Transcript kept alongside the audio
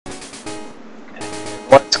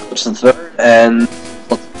Which is the third, and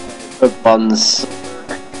Pokemon's,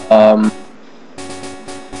 I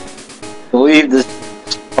believe this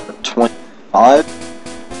is part 25,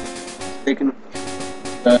 taken.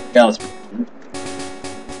 Yeah,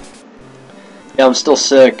 I'm still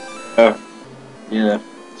sick. Yeah,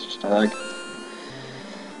 it's just I like.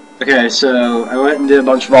 Okay, so I went and did a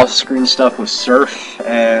bunch of off-screen stuff with Surf,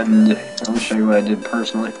 and I'll show you what I did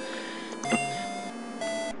personally.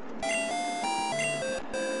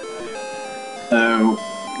 So,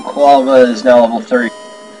 Qualva is now level 30,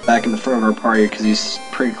 back in the front of our party because he's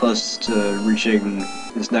pretty close to reaching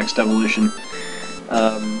his next evolution.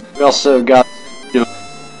 We also got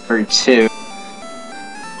 32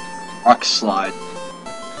 Rock Slide.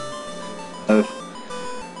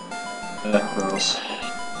 What else?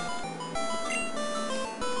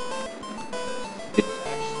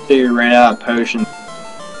 You ran out of potions.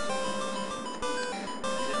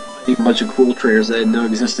 A bunch of cool traders that I didn't know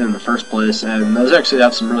existed in the first place, and those actually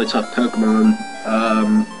have some really tough Pokemon.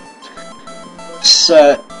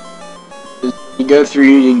 So you go through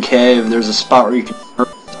Union Cave, there's a spot where you can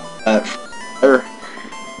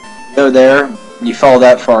go there, and you follow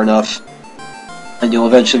that far enough, and you'll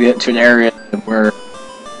eventually get to an area where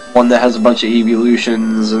one that has a bunch of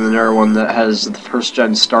evolutions, and another one that has the first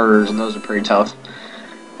gen starters, and those are pretty tough.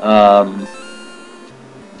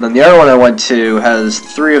 Then the other one I went to has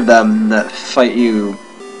 3 of them that fight you,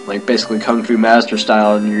 like basically Kung Fu Master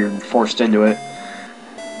style, and you're forced into it.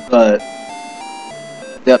 But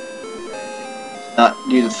yep, not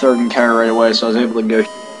need a third encounter right away, so I was able to go.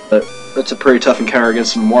 But it's a pretty tough encounter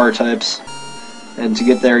against some water types. And to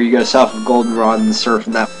get there, you go south of Goldenrod and surf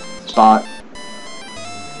in that spot.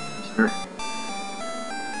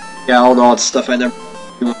 Yeah, all in all, it's stuff I never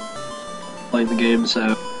played the game,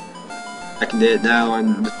 so I can do it now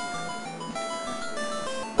and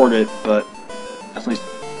support it, but definitely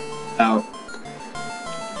out.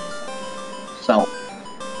 So,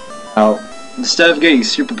 instead of getting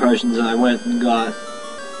super potions, I went and got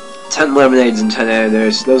 10 lemonades and 10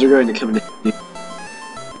 antidotes. Those are going to come in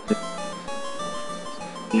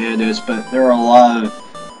antidotes, but there are a lot of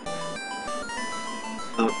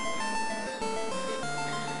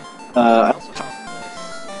I also found,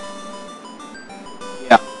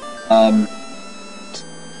 yeah,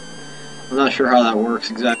 I'm not sure how that works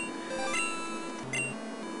exactly. As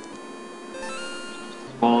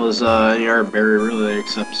well as any other berry really,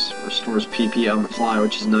 except restores PP on the fly,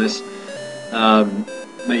 which is nice.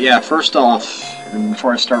 But yeah, first off, and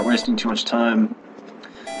before I start wasting too much time,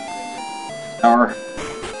 oh,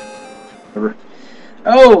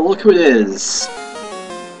 look who it is!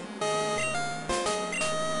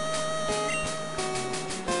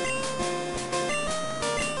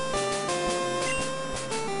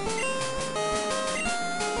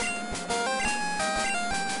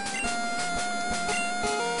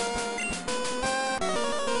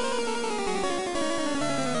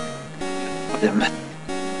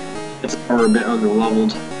 It's a bit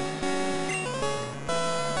underleveled.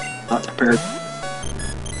 Not prepared.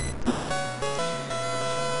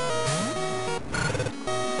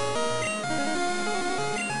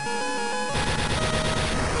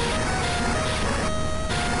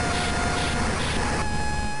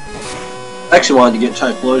 I actually wanted to get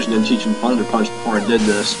Typhlosion and teach him Thunder Punch before I did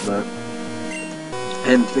this, but I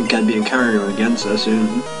didn't think I'd be encountering him again so soon.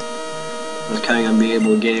 I was counting on being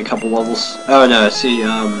able to gain a couple levels. Oh no, see,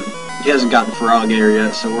 he hasn't gotten for Alligator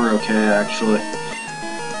yet, so we're okay actually.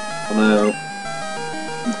 Although,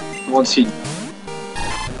 once he...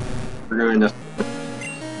 we're going to...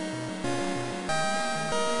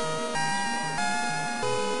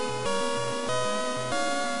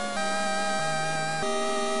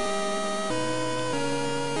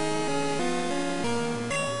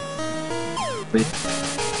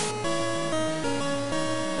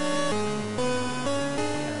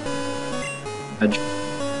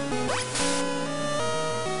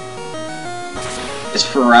 It's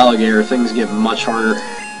for Alligator, things get much harder.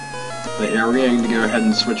 But yeah, we're going to go ahead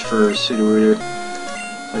and switch for Sudowoodo,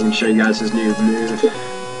 so I can show you guys his new move.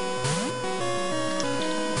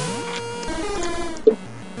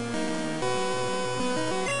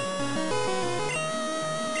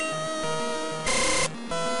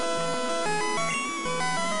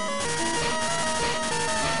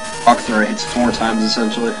 Rock Throw hits 4 times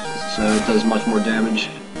essentially, so it does much more damage.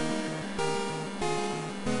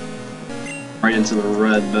 Right into the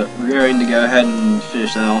red, but we're going to go ahead and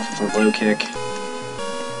finish that off with a low kick.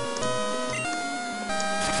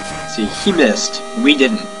 See, he missed. We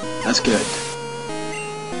didn't. That's good.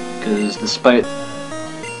 Because despite...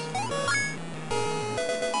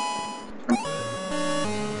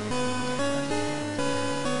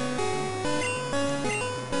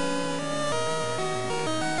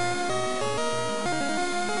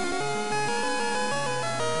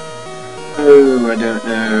 Oh, I don't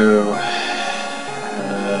know.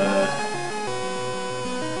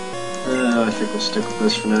 I think we'll stick with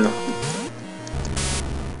this for now.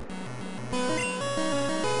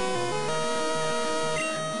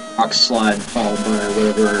 Rock slide followed by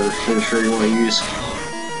whatever finisher you want to use.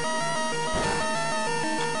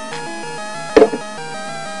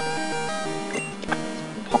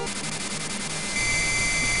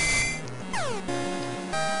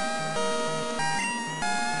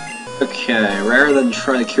 Okay, rather than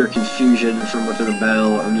try to cure confusion from within a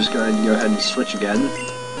battle, I'm just going to go ahead and switch again.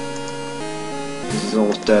 This is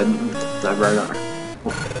almost dead. Not right on.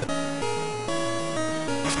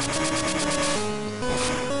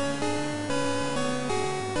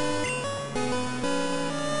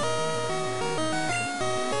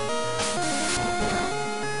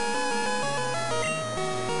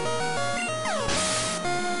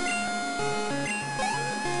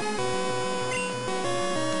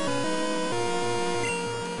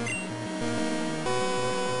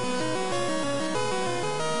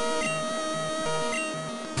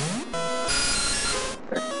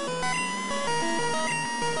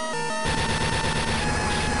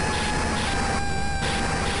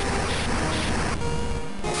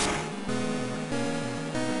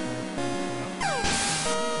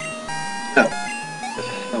 Oh,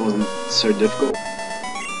 that wasn't so difficult.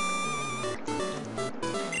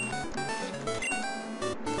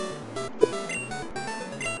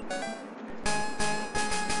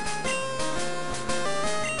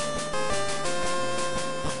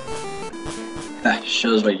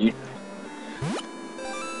 Shows what you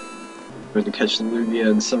going to catch the Lugia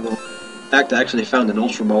and several. In fact, I actually found an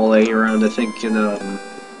Ultra Ball laying around, I think, in yeah,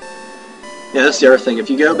 that's the other thing. If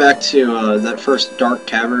you go back to that first dark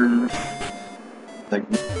cavern, like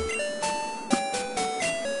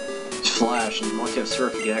Flash and Monkey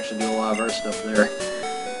Surf, you can actually do a lot of our stuff there.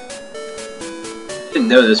 I didn't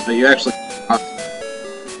know this, but you actually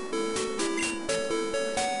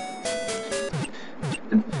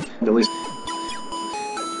at least.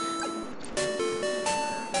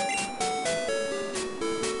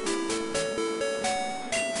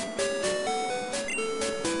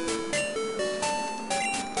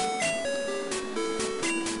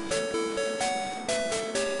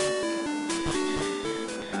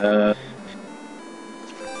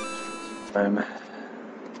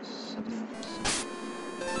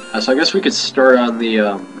 So I guess we could start on the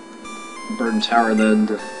Burn Tower then,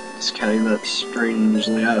 discounting that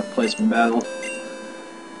strangely out of place in battle.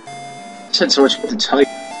 I had so much to tell you.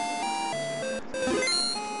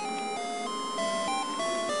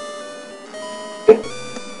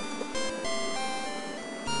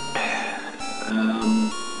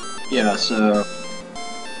 Yeah, so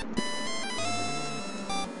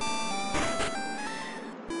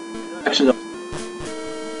actually,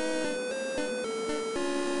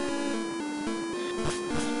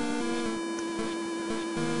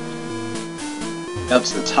 up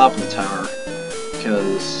to the top of the tower,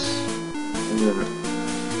 because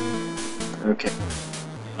okay.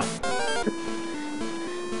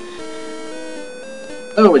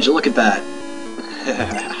 Oh, would you look at that?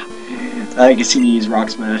 I can see me use Rock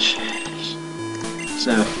Smash.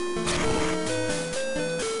 So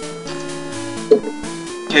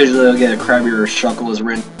occasionally I'll get a Krabby or a Shuckle as a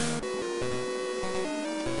random.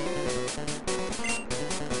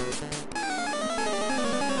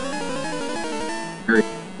 Very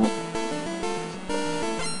cool.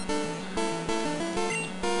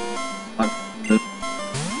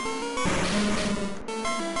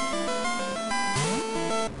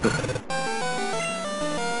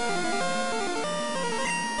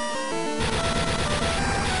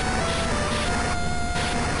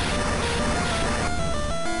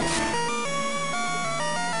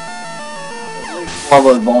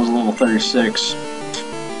 Lava evolves at level 36,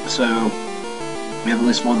 so we have at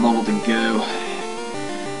least one level to go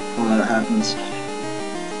before that happens.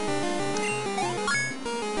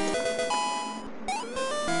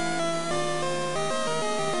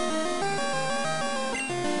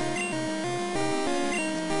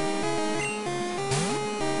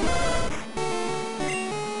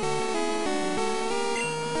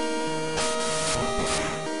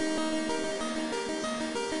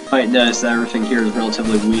 You might notice that everything here is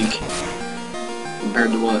relatively weak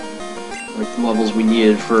compared to what, like, the levels we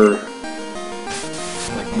needed for,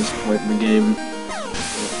 like, this point in the game.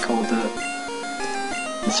 I'll call it that.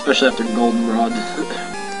 Especially after Goldenrod.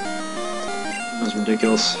 That was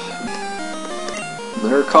ridiculous.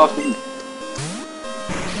 They're coughing.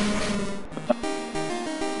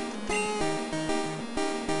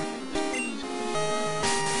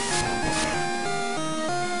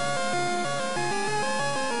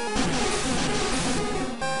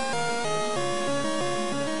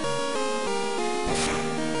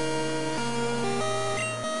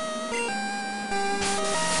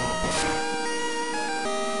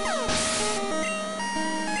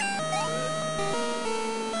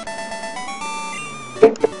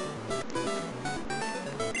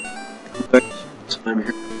 I'm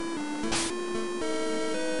here.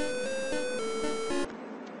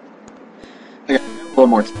 I got a little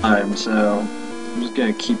more time, so I'm just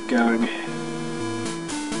gonna keep going.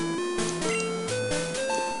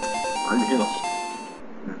 Burn Hill.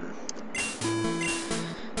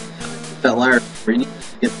 That ladder where you need to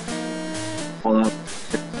get. Hold up.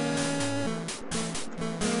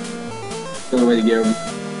 Another way to get over.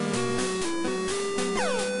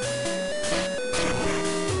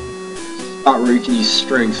 Spot where you can use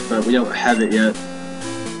strength, but we don't have it yet.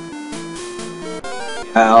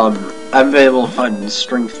 I haven't been able to find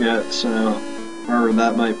strength yet, so wherever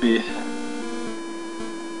that might be.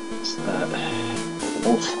 What's that?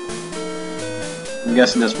 Wolf. I'm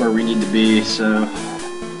guessing that's where we need to be, so I'll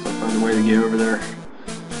find a way to get over there.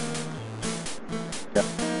 Yep.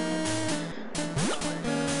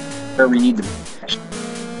 Where we need to be.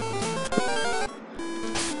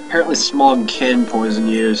 Apparently smog can poison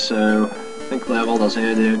you, so I think we have all those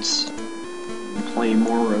antidotes. Plenty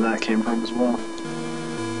more where that came from as well.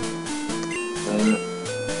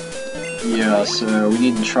 Yeah, so we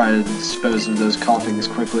need to try to dispose of those coughings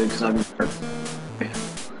quickly because I'm.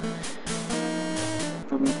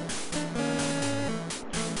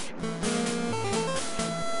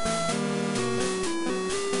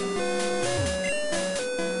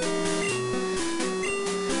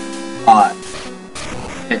 Hot.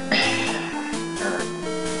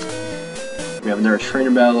 We have another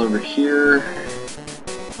trainer battle over here.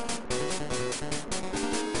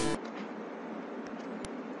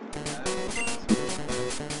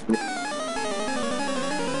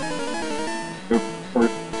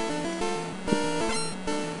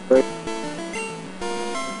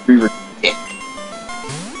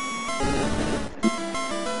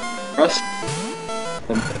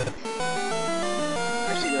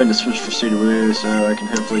 I'm going to switch for Suicune so I can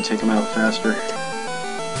hopefully take him out faster.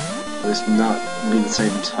 At least not be the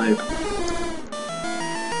same type.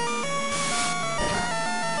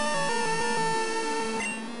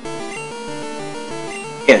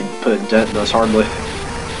 Can't put a dent in us hardly.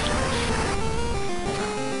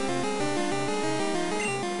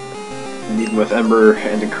 Even with Ember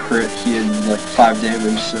and a crit, he did like 5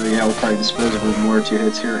 damage, so yeah, we'll probably dispose of him more 2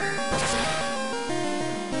 hits here.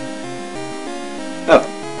 Oh,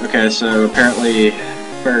 okay, so apparently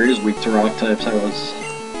Fire is weak to rock types. I was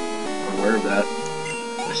aware of that.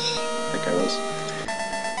 I think I was.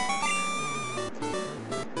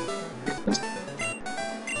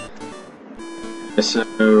 Okay, so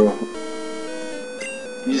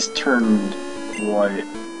he's turned white.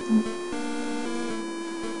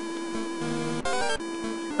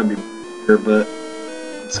 Be here, but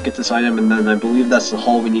let's get this item, and then I believe that's the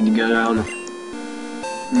hole we need to go down.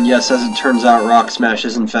 And yes, as it turns out, Rock Smash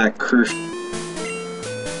is in fact crucial.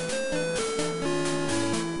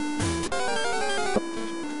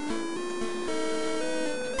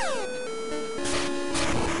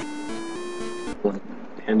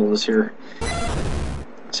 Handle this here.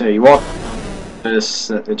 So you walk this,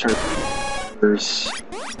 it turns.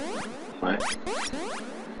 Way.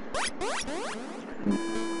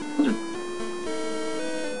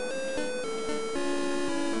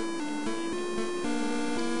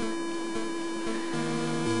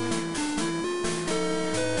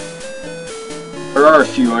 There are a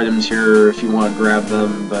few items here if you want to grab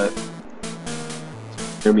them, but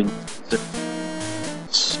I mean,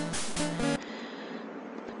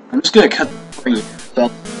 I'm just gonna cut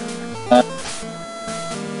the